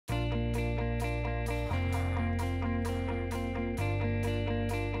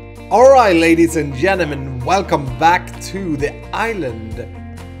Alright, ladies and gentlemen, welcome back to the island.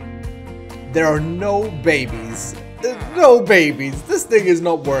 There are no babies. No babies. This thing is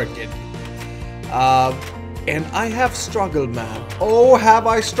not working. And I have struggled, man. Oh, have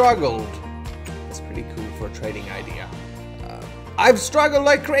I struggled. It's pretty cool for a trading idea. I've struggled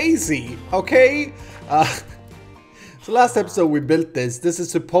like crazy, okay? So last episode we built this. This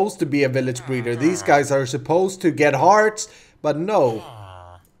is supposed to be a village breeder. These guys are supposed to get hearts, but no.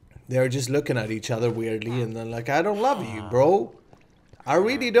 They're just looking at each other weirdly and then like, I don't love you, bro. I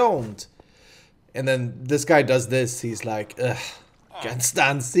really don't. And then this guy does this. He's like, ugh, can't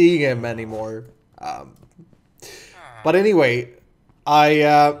stand seeing him anymore. But anyway,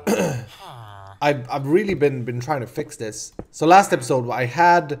 I've really been trying to fix this. So last episode I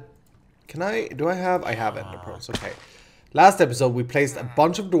had, I have ender pearls, okay. Last episode we placed a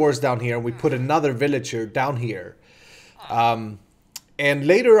bunch of doors down here and we put another villager down here. And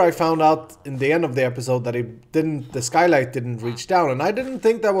later I found out in the end of the episode that the skylight didn't reach down, and I didn't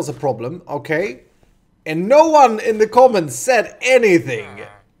think that was a problem, okay? And no one in the comments said anything.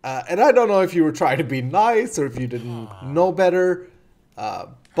 And I don't know if you were trying to be nice or if you didn't know better.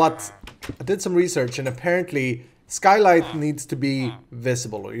 But I did some research and apparently skylight needs to be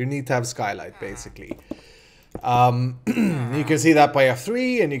visible, or you need to have skylight basically. You can see that by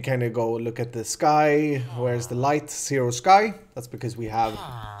F3 and you kind of go look at the sky. Where's the light? Zero sky. That's because we have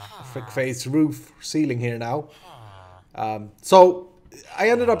a frick face roof ceiling here now. So I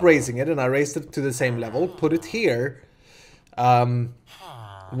ended up raising it and I raised it to the same level, put it here,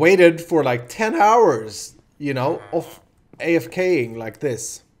 waited for like 10 hours, you know, of AFKing like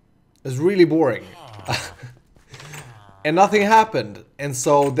this. It was really boring. And nothing happened. And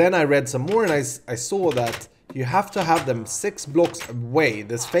so then I read some more and I saw that you have to have them 6 blocks away.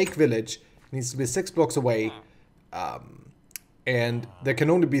 This fake village needs to be 6 blocks away. And there can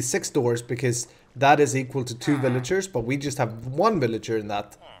only be 6 doors because that is equal to 2 villagers. But we just have 1 villager in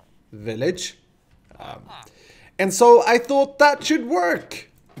that village. And so I thought that should work.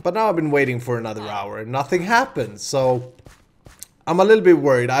 But now I've been waiting for another hour and nothing happened. So I'm a little bit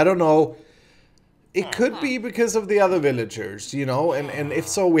worried. I don't know. It could be because of the other villagers, you know, and if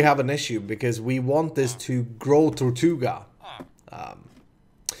so, we have an issue because we want this to grow Tortuga.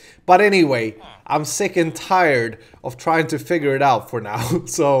 But anyway, I'm sick and tired of trying to figure it out for now,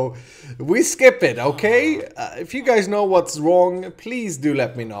 so we skip it, okay? If you guys know what's wrong, please do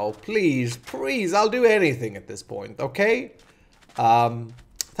let me know. Please, please, I'll do anything at this point, okay?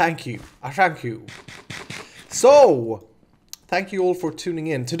 Thank you. Thank you. So thank you all for tuning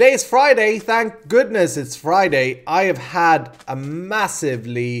in. Today is Friday. Thank goodness it's Friday. I have had a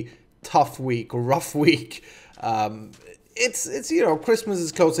massively tough week, or rough week. It's you know, Christmas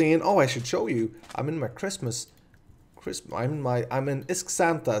is closing in. Oh, I should show you. I'm in my I'm in Isk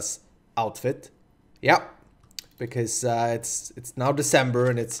Santa's outfit. Yep. Because it's now December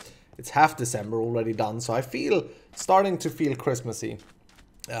and it's half December already done. So I starting to feel Christmassy.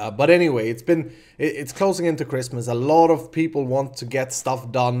 But anyway, it's closing into Christmas. A lot of people want to get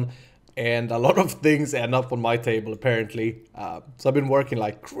stuff done, and a lot of things end up on my table apparently. So I've been working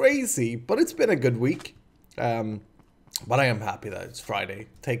like crazy, but it's been a good week. But I am happy that it's Friday.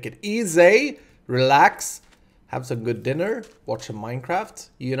 Take it easy, relax, have some good dinner, watch some Minecraft,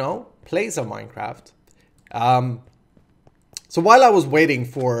 you know, play some Minecraft. So while I was waiting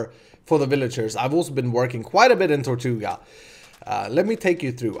for the villagers, I've also been working quite a bit in Tortuga. Let me take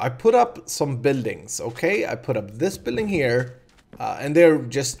you through. I put up some buildings, okay? I put up this building here, and they're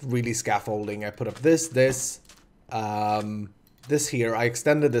just really scaffolding. I put up this here. I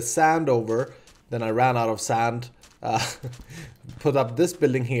extended the sand over, then I ran out of sand. Put up this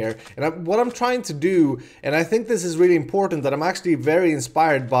building here. And what I'm trying to do, and I think this is really important, that I'm actually very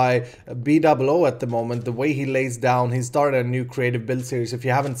inspired by BOO at the moment, the way he lays down. He started a new creative build series. If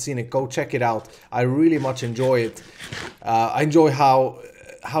you haven't seen it, go check it out. I really much enjoy it. I enjoy how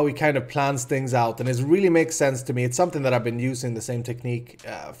he kind of plans things out, and it really makes sense to me. It's something that I've been using the same technique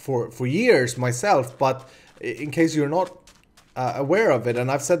for years myself, but in case you're not aware of it, and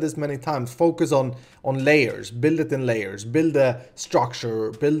I've said this many times, focus on layers, build it in layers, build the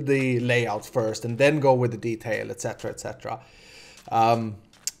structure, build the layout first, and then go with the detail, etc, etc. And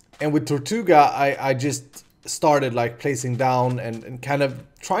with Tortuga, I just started like placing down and kind of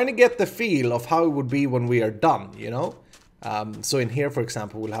trying to get the feel of how it would be when we are done, you know. So in here, for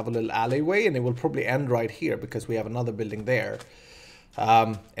example, we'll have a little alleyway, and it will probably end right here because we have another building there.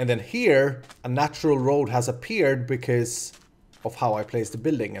 And then here, a natural road has appeared because of how I place the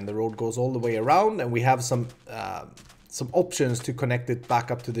building, and the road goes all the way around, and we have some options to connect it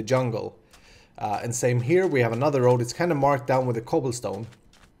back up to the jungle. And same here, we have another road. It's kind of marked down with a cobblestone.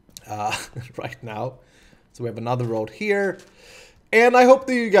 right now. So we have another road here. And I hope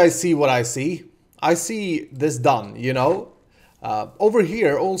that you guys see what I see. I see this done, you know. Over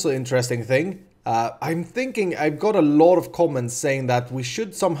here, also interesting thing. I'm thinking, I've got a lot of comments saying that we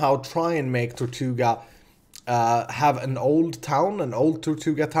should somehow try and make Tortuga have an old town, an old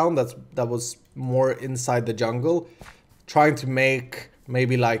Tortuga town that was more inside the jungle. Trying to make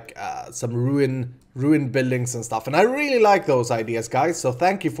maybe like some ruined buildings and stuff. And I really like those ideas, guys, so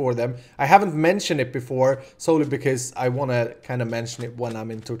thank you for them. I haven't mentioned it before, solely because I want to kind of mention it when I'm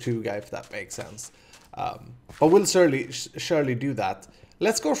in Tortuga, if that makes sense. But we'll surely do that.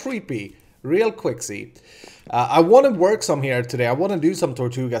 Let's go Shreepy, real quicksy. I want to work some here today. I want to do some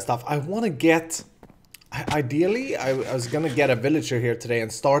Tortuga stuff. I want to get... Ideally, I was going to get a villager here today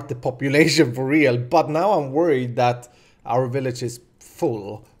and start the population for real. But now I'm worried that our village is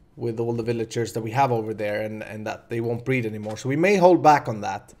full with all the villagers that we have over there, and that they won't breed anymore. So we may hold back on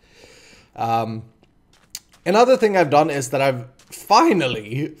that. Another thing I've done is that I've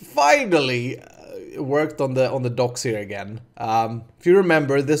finally worked on the docks here again. If you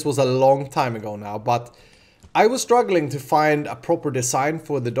remember, this was a long time ago now, but I was struggling to find a proper design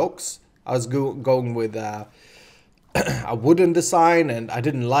for the docks. I was going with a wooden design, and I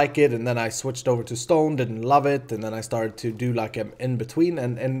didn't like it, and then I switched over to stone, didn't love it, and then I started to do like an in-between,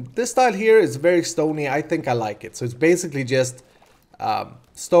 and this style here is very stony. I think I like it. So it's basically just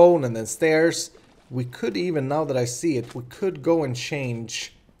stone and then stairs. We could even, now that I see it, we could go and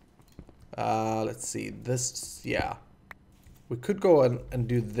change, let's see, this, yeah. We could go and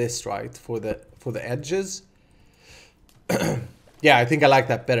do this, right, for the edges. Yeah, I think I like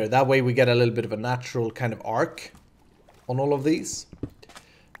that better. That way we get a little bit of a natural kind of arc on all of these.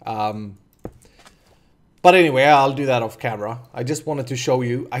 But anyway, I'll do that off camera. I just wanted to show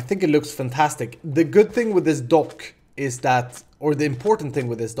you. I think it looks fantastic. The good thing with this dock is that, or the important thing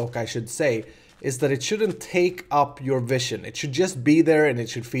with this dock, I should say, is that it shouldn't take up your vision. It should just be there and it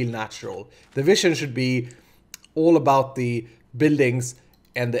should feel natural. The vision should be all about the buildings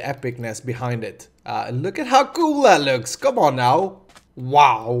and the epicness behind it. And look at how cool that looks. Come on now.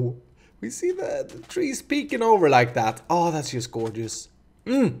 Wow. We see the trees peeking over like that. Oh, that's just gorgeous.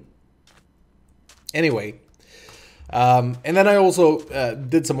 Anyway. And then I also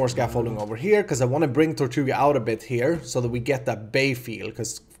did some more scaffolding over here because I want to bring Tortuga out a bit here so that we get that bay feel,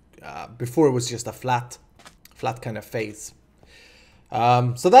 because before it was just a flat kind of face.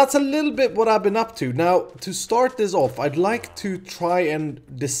 So that's a little bit what I've been up to. Now, to start this off, I'd like to try and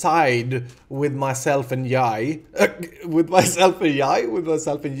decide with myself and Yai, with myself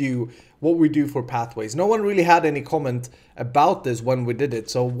and you, what we do for pathways. No one really had any comment about this when we did it.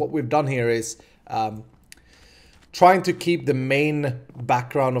 So what we've done here is trying to keep the main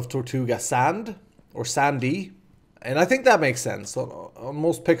background of Tortuga sand, or sandy. And I think that makes sense. On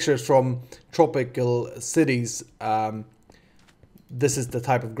most pictures from tropical cities, this is the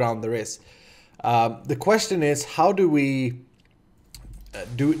type of ground there is. The question is, how do we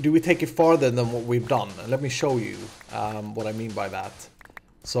do we take it farther than what we've done? And let me show you what I mean by that.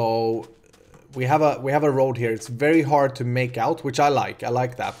 So we have a road here. It's very hard to make out, which I like. I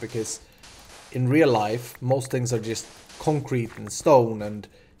like that because in real life most things are just concrete and stone, and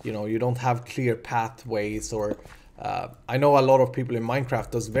you know, you don't have clear pathways. Or I know a lot of people in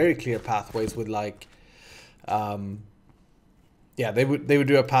Minecraft does very clear pathways with like yeah, they would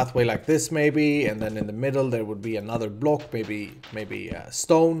do a pathway like this maybe, and then in the middle there would be another block, maybe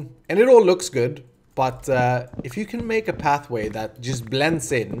stone, and it all looks good. But if you can make a pathway that just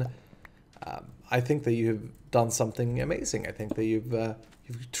blends in, I think that you've done something amazing. I think that you've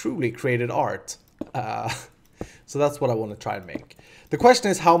truly created art. So that's what I want to try and make. The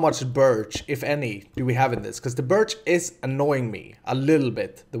question is, how much birch, if any, do we have in this? Because the birch is annoying me a little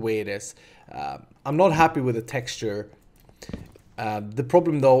bit the way it is. I'm not happy with the texture. The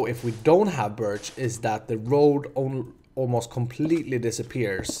problem though, if we don't have birch, is that the road almost completely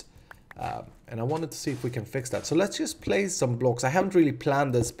disappears. And I wanted to see if we can fix that. So let's just place some blocks. I haven't really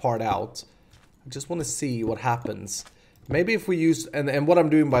planned this part out. I just want to see what happens. Maybe if we use, and what I'm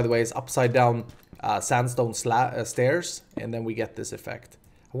doing by the way is upside down sandstone stairs, and then we get this effect.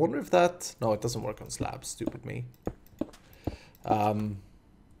 I wonder if that, no, it doesn't work on slabs, stupid me.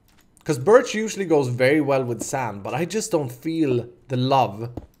 Because birch usually goes very well with sand, but I just don't feel the love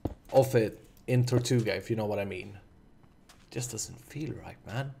of it in Tortuga, if you know what I mean. It just doesn't feel right,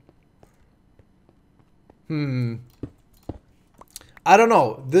 man. I don't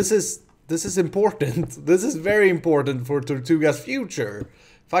know. This is important. This is very important for Tortuga's future.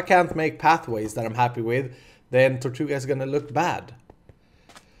 If I can't make pathways that I'm happy with, then Tortuga is gonna look bad.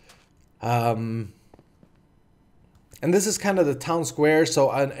 And this is kind of the town square, so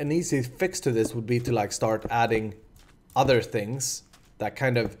an easy fix to this would be to like start adding other things that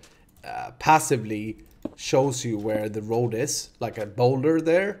kind of passively shows you where the road is, like a boulder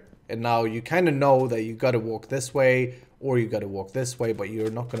there. And now you kind of know that you got to walk this way or you got to walk this way, but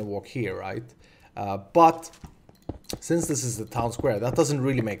you're not going to walk here, right? But since this is the town square, that doesn't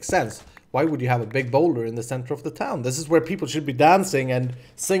really make sense. Why would you have a big boulder in the center of the town? This is where people should be dancing and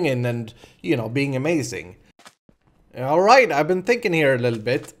singing and, you know, being amazing. All right, I've been thinking here a little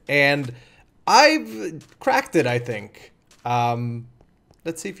bit, and I've cracked it, I think.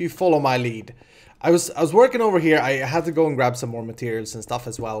 Let's see if you follow my lead. I was working over here. I had to go and grab some more materials and stuff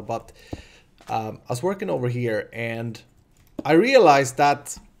as well, but I was working over here, and I realized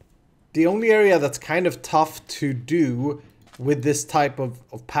that the only area that's kind of tough to do with this type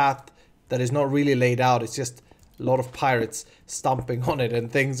of path that is not really laid out, it's just a lot of pirates stomping on it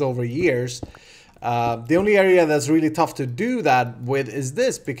and things over years. The only area that's really tough to do that with is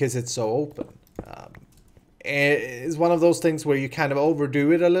this, because it's so open. It's one of those things where you kind of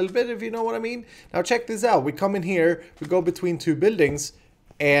overdo it a little bit, if you know what I mean. Now check this out. We come in here, we go between two buildings,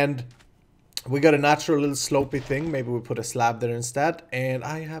 and we got a natural little slopey thing. Maybe we put a slab there instead, and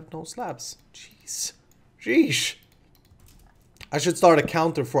I have no slabs. Sheesh. I should start a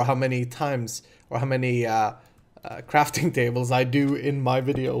counter for how many times or how many crafting tables I do in my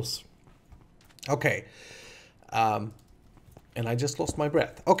videos. Okay. And I just lost my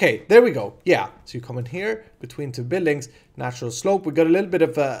breath. Okay, there we go. Yeah, so you come in here between two buildings, natural slope. We got a little bit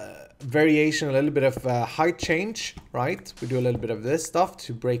of variation, a little bit of height change, right? We do a little bit of this stuff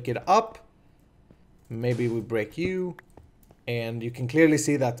to break it up. Maybe we break you. And you can clearly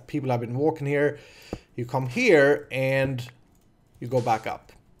see that people have been walking here. You come here and you go back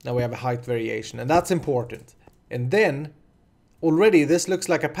up. Now we have a height variation, and that's important. And then already this looks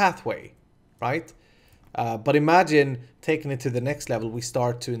like a pathway, right? But imagine taking it to the next level. We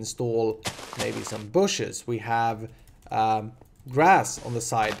start to install maybe some bushes. We have grass on the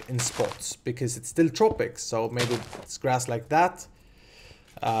side in spots because it's still tropics. So maybe it's grass like that.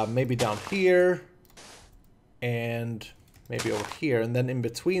 Maybe down here. And maybe over here. And then in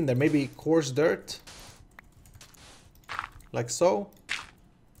between there may be coarse dirt. Like so.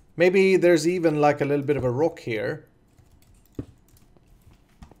 Maybe there's even like a little bit of a rock here.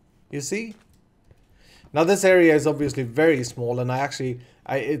 You see? Now this area is obviously very small, and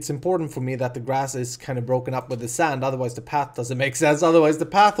it's important for me that the grass is kind of broken up with the sand, otherwise the path doesn't make sense. Otherwise the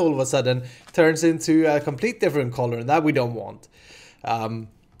path all of a sudden turns into a complete different color, and that we don't want.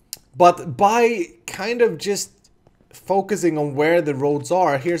 But by kind of just focusing on where the roads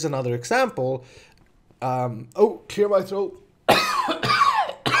are, here's another example. Oh, clear my throat.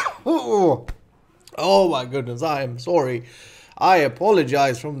 Oh my goodness, I am sorry. I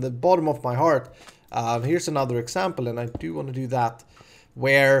apologize from the bottom of my heart. Here's another example, and I do want to do that,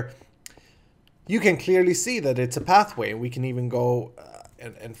 where you can clearly see that it's a pathway. We can even go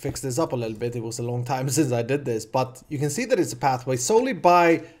and fix this up a little bit. It was a long time since I did this, but you can see that it's a pathway solely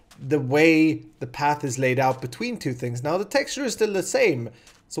by the way the path is laid out between two things. Now the texture is still the same.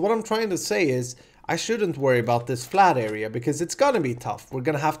 So what I'm trying to say is I shouldn't worry about this flat area because it's gonna be tough. We're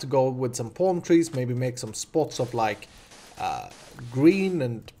gonna have to go with some palm trees, maybe make some spots of like green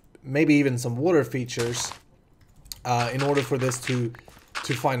and maybe even some water features in order for this to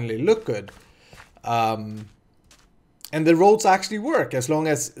finally look good. And the roads actually work as long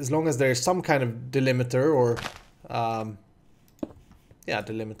as there's some kind of delimiter or yeah,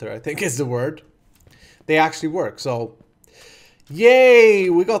 delimiter I think is the word. They actually work. So yay,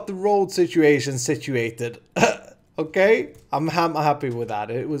 we got the road situation situated. Okay, I'm happy with that.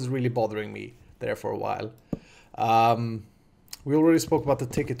 It was really bothering me there for a while. We already spoke about the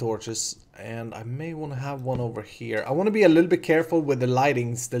ticket torches, and I may want to have one over here. I want to be a little bit careful with the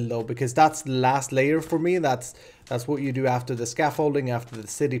lighting still though, because that's the last layer for me. That's what you do after the scaffolding, after the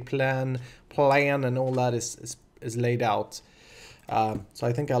city plan and all that is laid out. So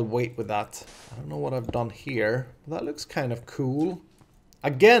I think I'll wait with that. I don't know what I've done here. That looks kind of cool.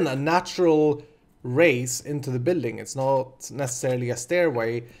 Again, a natural raise into the building. It's not necessarily a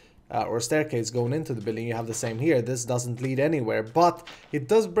stairway or a staircase going into the building. You have the same here. This doesn't lead anywhere, but it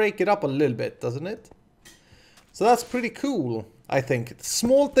does break it up a little bit, doesn't it? So that's pretty cool, I think.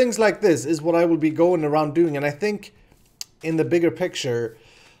 Small things like this is what I will be going around doing, and I think in the bigger picture,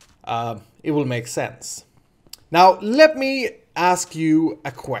 it will make sense. Now, let me ask you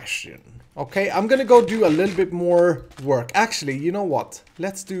a question. Okay, I'm gonna go do a little bit more work. Actually, you know what?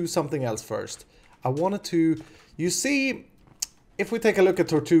 Let's do something else first. I wanted to, you see, if we take a look at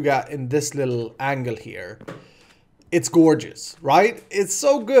Tortuga in this little angle here, it's gorgeous, right? It's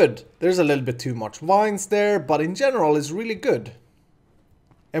so good. There's a little bit too much vines there, but in general, it's really good.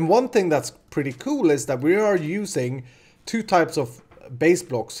 And one thing that's pretty cool is that we are using two types of base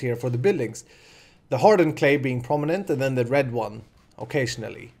blocks here for the buildings. The hardened clay being prominent, and then the red one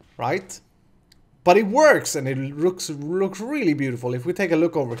occasionally, right? But it works, and it looks really beautiful. If we take a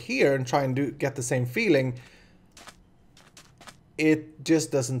look over here and try and get the same feeling, it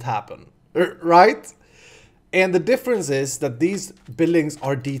just doesn't happen, right? And the difference is that these buildings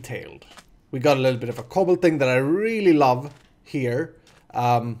are detailed. We got a little bit of a cobble thing that I really love here.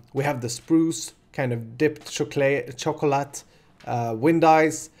 We have the spruce kind of dipped chocolate wind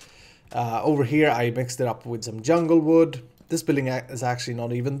eyes. Over here I mixed it up with some jungle wood. This building is actually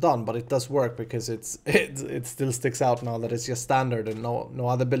not even done, but it does work because it still sticks out now that it's just standard and no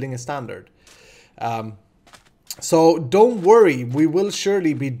other building is standard. So don't worry, we will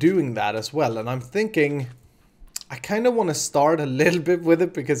surely be doing that as well. And I'm thinking, I kind of want to start a little bit with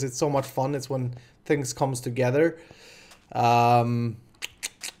it because it's so much fun. It's when things comes together. Do I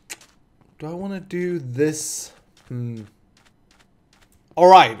want to do this? All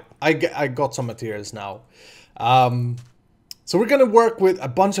right, I got some materials now. So we're going to work with a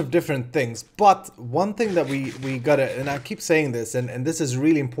bunch of different things, but one thing that we gotta, and I keep saying this, and this is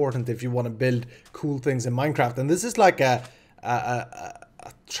really important if you want to build cool things in Minecraft, and this is like a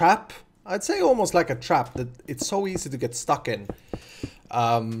trap, I'd say almost like a trap that it's so easy to get stuck in.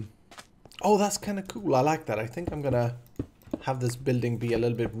 Oh, that's kind of cool, I like that. I think I'm gonna have this building be a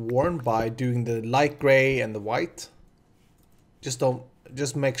little bit worn by doing the light gray and the white.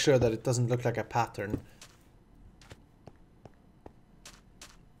 Just make sure that it doesn't look like a pattern.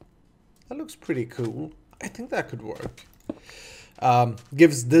 That looks pretty cool. I think that could work.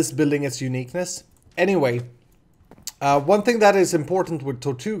 Gives this building its uniqueness. Anyway, one thing that is important with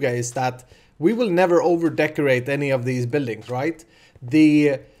Tortuga is that we will never over-decorate any of these buildings, right?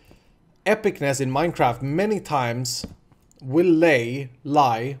 The epicness in Minecraft many times will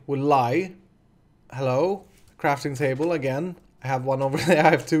lie. Hello, crafting table again. I have one over there, I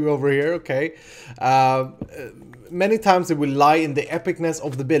have two over here, okay. Many times it will lie in the epicness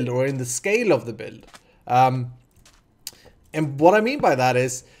of the build or in the scale of the build. And what I mean by that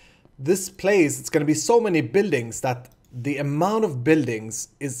is, this place, it's going to be so many buildings that the amount of buildings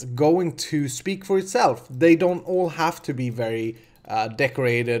is going to speak for itself. They don't all have to be very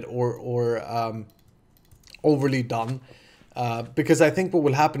decorated or overly done. Because I think what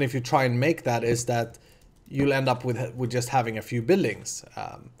will happen if you try and make that is that you'll end up with just having a few buildings.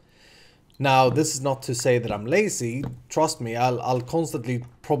 Now, this is not to say that I'm lazy. Trust me, I'll constantly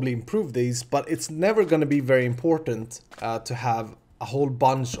probably improve these, but it's never going to be very important to have a whole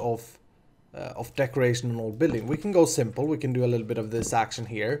bunch of decoration on all building. We can go simple. We can do a little bit of this action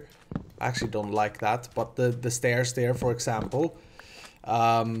here. I actually don't like that, but the stairs there, for example.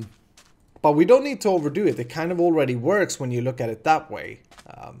 But we don't need to overdo it. It kind of already works when you look at it that way.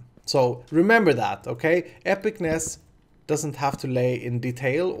 So remember that, okay? Epicness doesn't have to lay in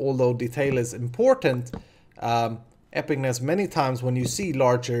detail, although detail is important. Epicness, many times when you see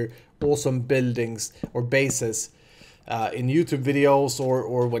larger, awesome buildings or bases in YouTube videos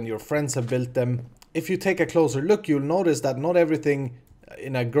or when your friends have built them, if you take a closer look, you'll notice that not everything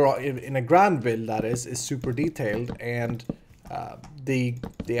in a grand build, that is super detailed, and the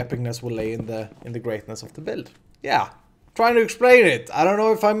epicness will lay in the greatness of the build. Yeah. Trying to explain it. I don't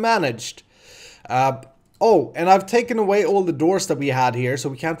know if I managed. Oh, and I've taken away all the doors that we had here, so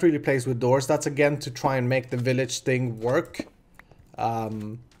we can't really place with doors. That's again to try and make the village thing work. But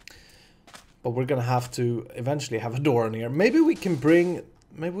we're gonna have to eventually have a door in here. Maybe we can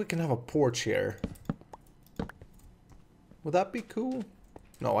have a porch here. Would that be cool?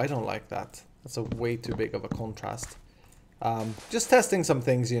 No, I don't like that. That's a way too big of a contrast. Just testing some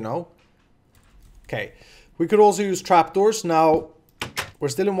things, you know. Okay. We could also use trapdoors. Now, we're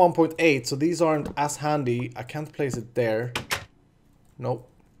still in 1.8, so these aren't as handy. I can't place it there. Nope.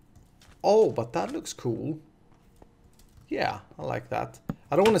 Oh, but that looks cool. Yeah, I like that.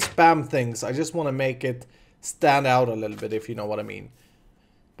 I don't want to spam things. I just want to make it stand out a little bit, if you know what I mean.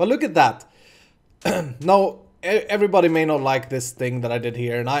 But look at that. Now, everybody may not like this thing that I did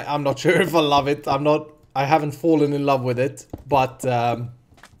here, and I'm not sure if I love it. I haven't fallen in love with it, but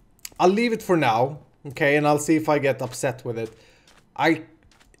I'll leave it for now. Okay, and I'll see if I get upset with it. I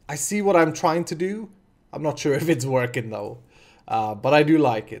see what I'm trying to do. I'm not sure if it's working though. But I do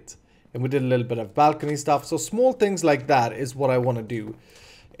like it. And we did a little bit of balcony stuff. So small things like that is what I want to do.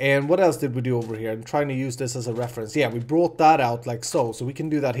 And what else did we do over here? I'm trying to use this as a reference. Yeah, we brought that out like so. So we can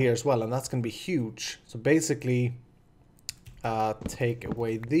do that here as well. And that's going to be huge. So basically, take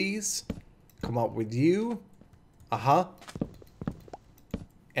away these. Come up with you. And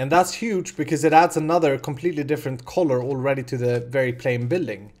that's huge because it adds another completely different color already to the very plain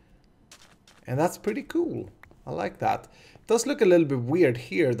building. And that's pretty cool. I like that. It does look a little bit weird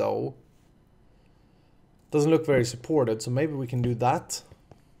here though. Doesn't look very supported, so maybe we can do that.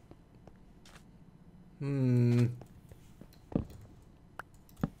 Now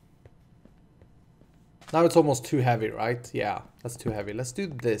it's almost too heavy, right? Yeah, that's too heavy. Let's do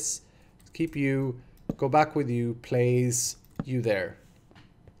this. Let's keep you, go back with you, place you there.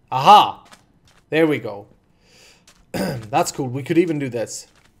 Aha! There we go. That's cool. We could even do this.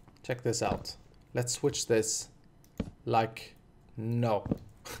 Check this out. Let's switch this. Like, no.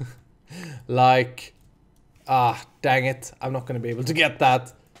 Like, dang it. I'm not going to be able to get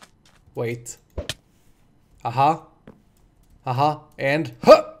that. Wait. Aha. And,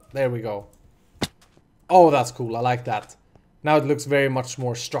 there we go. Oh, that's cool. I like that. Now it looks very much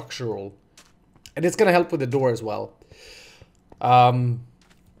more structural. And it's going to help with the door as well.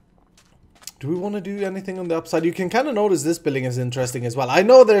 Do we want to do anything on the upside? You can kind of notice this building is interesting as well. I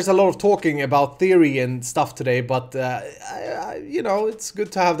know there's a lot of talking about theory and stuff today, but, you know, it's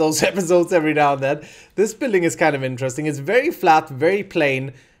good to have those episodes every now and then. This building is kind of interesting. It's very flat, very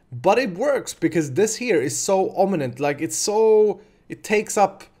plain, but it works because this here is so ominous. Like, it's so... It takes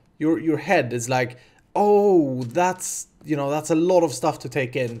up your head. It's like... Oh, that's, you know, that's a lot of stuff to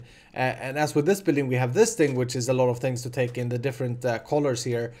take in. And as with this building, we have this thing, which is a lot of things to take in, the different colors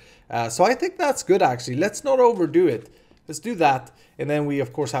here. So I think that's good, actually. Let's not overdo it. Let's do that. And then we,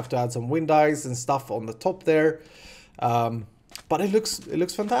 of course, have to add some wind eyes and stuff on the top there. But it looks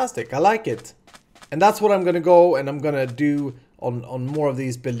fantastic. I like it. And that's what I'm going to go and I'm going to do on more of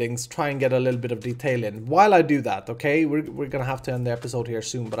these buildings, try and get a little bit of detail in. While I do that, okay, we're gonna have to end the episode here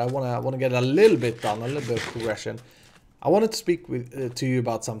soon, but I wanna get a little bit done, a little bit of progression. I wanted to speak to you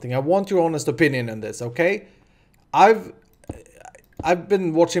about something. I want your honest opinion on this, okay? I've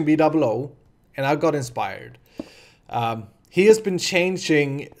been watching BOO and I got inspired. He has been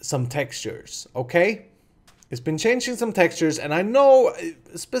changing some textures, okay? It's been changing some textures, and I know,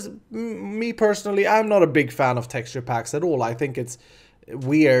 me personally, I'm not a big fan of texture packs at all. I think it's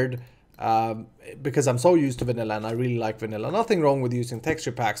weird because I'm so used to vanilla, and I really like vanilla. Nothing wrong with using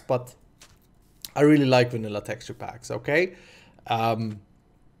texture packs, but I really like vanilla texture packs, okay?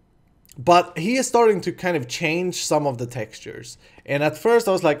 But he is starting to kind of change some of the textures. And at first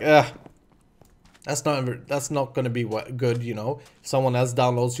I was like, that's not going to be good, you know, if someone else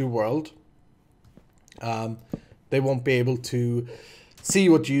downloads your world. They won't be able to see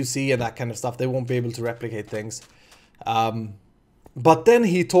what you see and that kind of stuff. They won't be able to replicate things. But then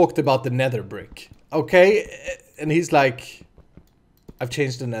he talked about the nether brick. Okay? And he's like, I've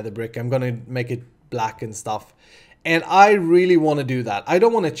changed the nether brick. I'm going to make it black and stuff. And I really want to do that. I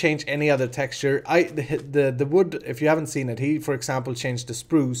don't want to change any other texture. The wood, if you haven't seen it, he, for example, changed the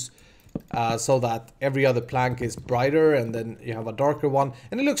spruce so that every other plank is brighter and then you have a darker one.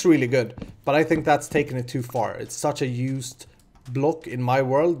 And it looks really good. But I think that's taking it too far. It's such a used block in my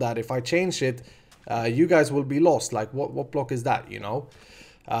world that if I change it, you guys will be lost. Like, what block is that, you know?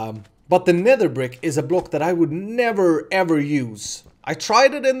 But the nether brick is a block that I would never, ever use. I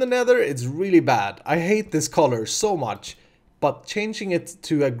tried it in the nether. It's really bad. I hate this color so much. But changing it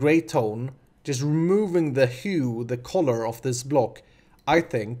to a gray tone, just removing the hue, the color of this block, I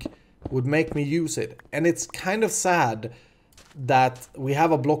think would make me use it. And it's kind of sad that we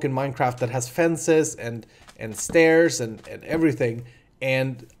have a block in Minecraft that has fences and stairs and everything,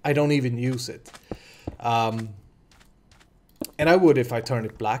 and I don't even use it. And I would if I turn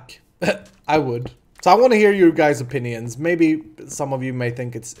it black. I would. So I want to hear your guys' opinions. Maybe some of you may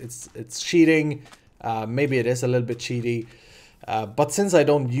think it's cheating. Maybe it is a little bit cheaty. But since I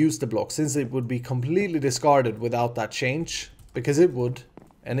don't use the block, since it would be completely discarded without that change, because it would,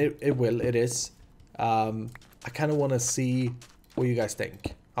 and it is, I kind of want to see what you guys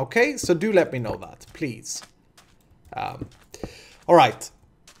think. Okay, so do let me know that, please. Alright.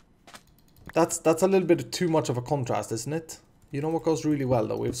 That's a little bit too much of a contrast, isn't it? You know what goes really well,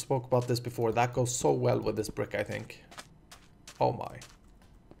 though? We've spoke about this before. That goes so well with this brick, I think. Oh my.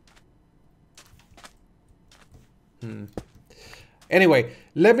 Anyway,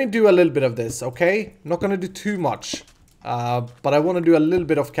 let me do a little bit of this, okay? I'm not going to do too much. But I want to do a little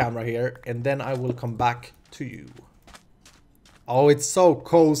bit of camera here, and then I will come back to you. Oh, it's so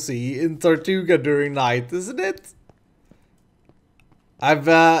cozy in Tortuga during night, isn't it?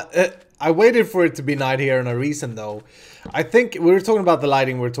 I waited for it to be night here in a reason, though. I think we were talking about the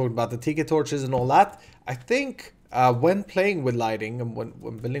lighting, we were talking about the tiki torches and all that. I think when playing with lighting and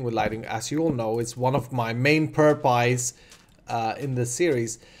when building with lighting, as you all know, it's one of my main purposes in this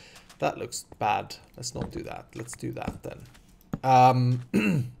series. That looks bad. Let's not do that. Let's do that then.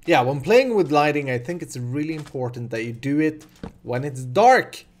 Yeah, when playing with lighting, I think it's really important that you do it when it's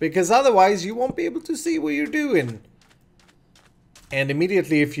dark, because otherwise you won't be able to see what you're doing. And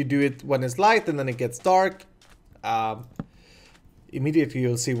immediately if you do it when it's light and then it gets dark, immediately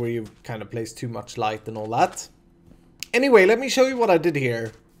you'll see where you've kind of placed too much light and all that. Anyway, let me show you what I did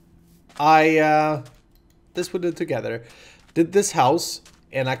here. This we did together. Did this house,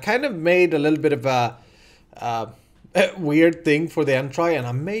 and I kind of made a little bit of a weird thing for the entry, and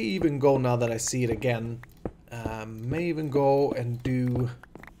I may even go, now that I see it again, may even go and do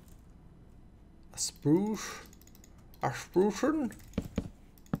a sprucing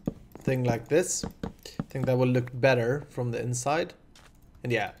thing like this. I think that will look better from the inside,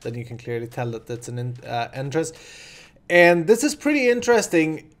 and yeah, then you can clearly tell that that's an entrance. And this is pretty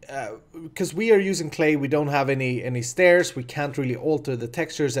interesting because we are using clay. We don't have any stairs. We can't really alter the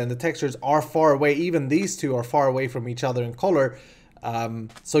textures, and the textures are far away. Even these two are far away from each other in color.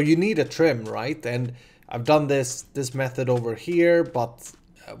 So you need a trim, right? And I've done this method over here, but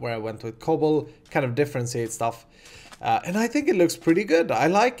where I went with cobble, kind of differentiate stuff. And I think it looks pretty good. I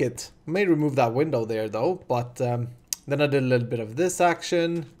like it. I may remove that window there though, but then I did a little bit of this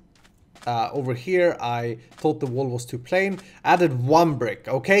action. Over here, I thought the wall was too plain. Added 1 brick,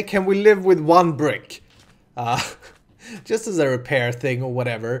 okay? Can we live with 1 brick? Just as a repair thing or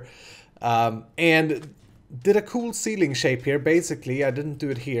whatever. And did a cool ceiling shape here, basically. I didn't do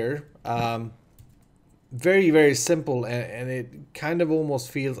it here. Very, very simple, and it kind of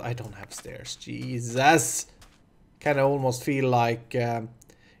almost feels... I don't have stairs, Jesus! Kind of almost feel like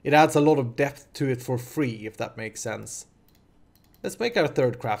it adds a lot of depth to it for free, if that makes sense. Let's make our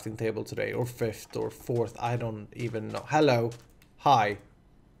 3rd crafting table today, or 5th, or 4th, I don't even know. Hello. Hi.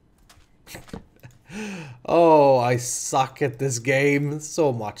 Oh, I suck at this game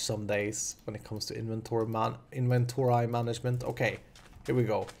so much some days when it comes to inventory management. Okay, here we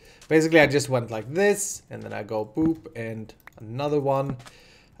go. Basically, I just went like this, and then I go boop, and another one,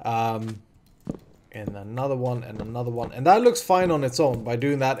 and another one, and another one. And that looks fine on its own by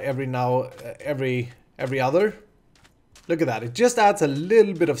doing that every other. Look at that, it just adds a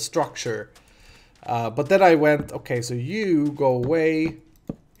little bit of structure. But then I went, okay, so you go away,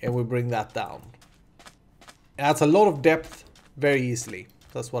 and we bring that down. It adds a lot of depth very easily.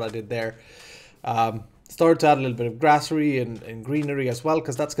 That's what I did there. Started to add a little bit of grassery and greenery as well,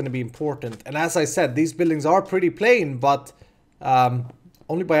 because that's going to be important. And as I said, these buildings are pretty plain, but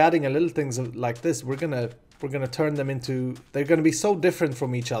only by adding a little things like this, we're gonna turn them into... They're gonna be so different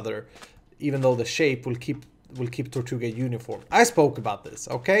from each other, even though the shape will keep Tortuga uniform. I spoke about this,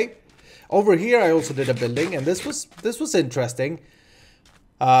 okay? Over here I also did a building, and this was interesting.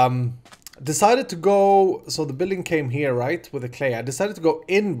 Decided to go, so the building came here, right, with the clay. I decided to go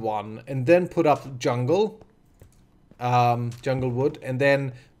in one and then put up jungle wood, and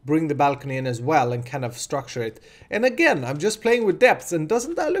then bring the balcony in as well and kind of structure it. And again, I'm just playing with depths, and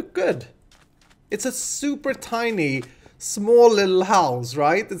doesn't that look good? It's a super tiny, small little house,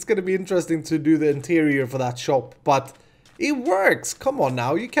 right? It's gonna be interesting to do the interior for that shop, but it works. Come on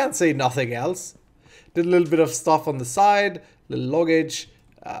now, you can't say nothing else. Did a little bit of stuff on the side, little luggage,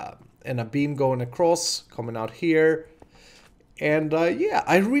 and a beam going across, coming out here. And yeah,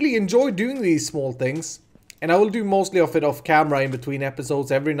 I really enjoy doing these small things, and I will do mostly of it off camera in between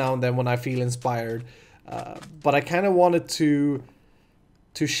episodes every now and then when I feel inspired. But I kind of wanted to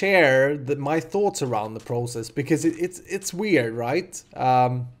share my thoughts around the process, because it's weird, right?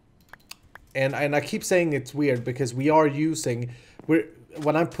 And I keep saying it's weird because when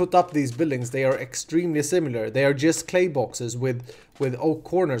I put up these buildings, they are extremely similar. They are just clay boxes with oak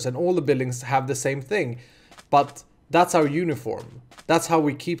corners, and all the buildings have the same thing. But that's our uniform. That's how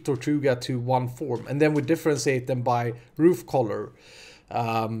we keep Tortuga to one form, and then we differentiate them by roof color,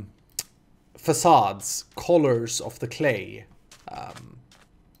 facades, colors of the clay.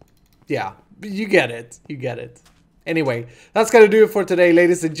 Yeah, you get it. You get it. Anyway, that's gonna do it for today,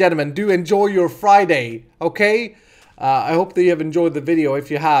 ladies and gentlemen. Do enjoy your Friday, okay? I hope that you have enjoyed the video.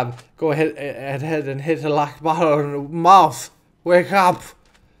 If you have, go ahead and hit the like button. Mouth, wake up.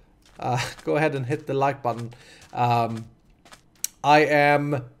 Go ahead and hit the like button. I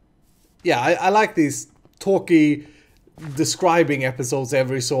like these talky, describing episodes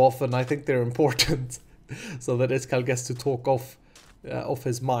every so often. I think they're important, so that Iskall gets to talk off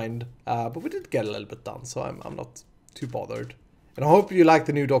his mind. But we did get a little bit done, so I'm not too bothered. And I hope you like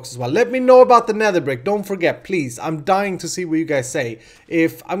the new docks as well. Let me know about the nether brick. Don't forget, please. I'm dying to see what you guys say.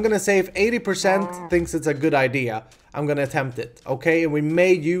 If 80% thinks it's a good idea, I'm gonna attempt it, okay? And we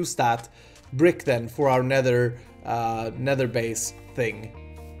may use that brick then for our nether base thing.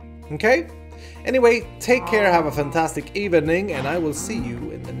 Okay? Anyway, take care, have a fantastic evening, and I will see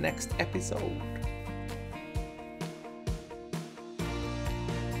you in the next episode.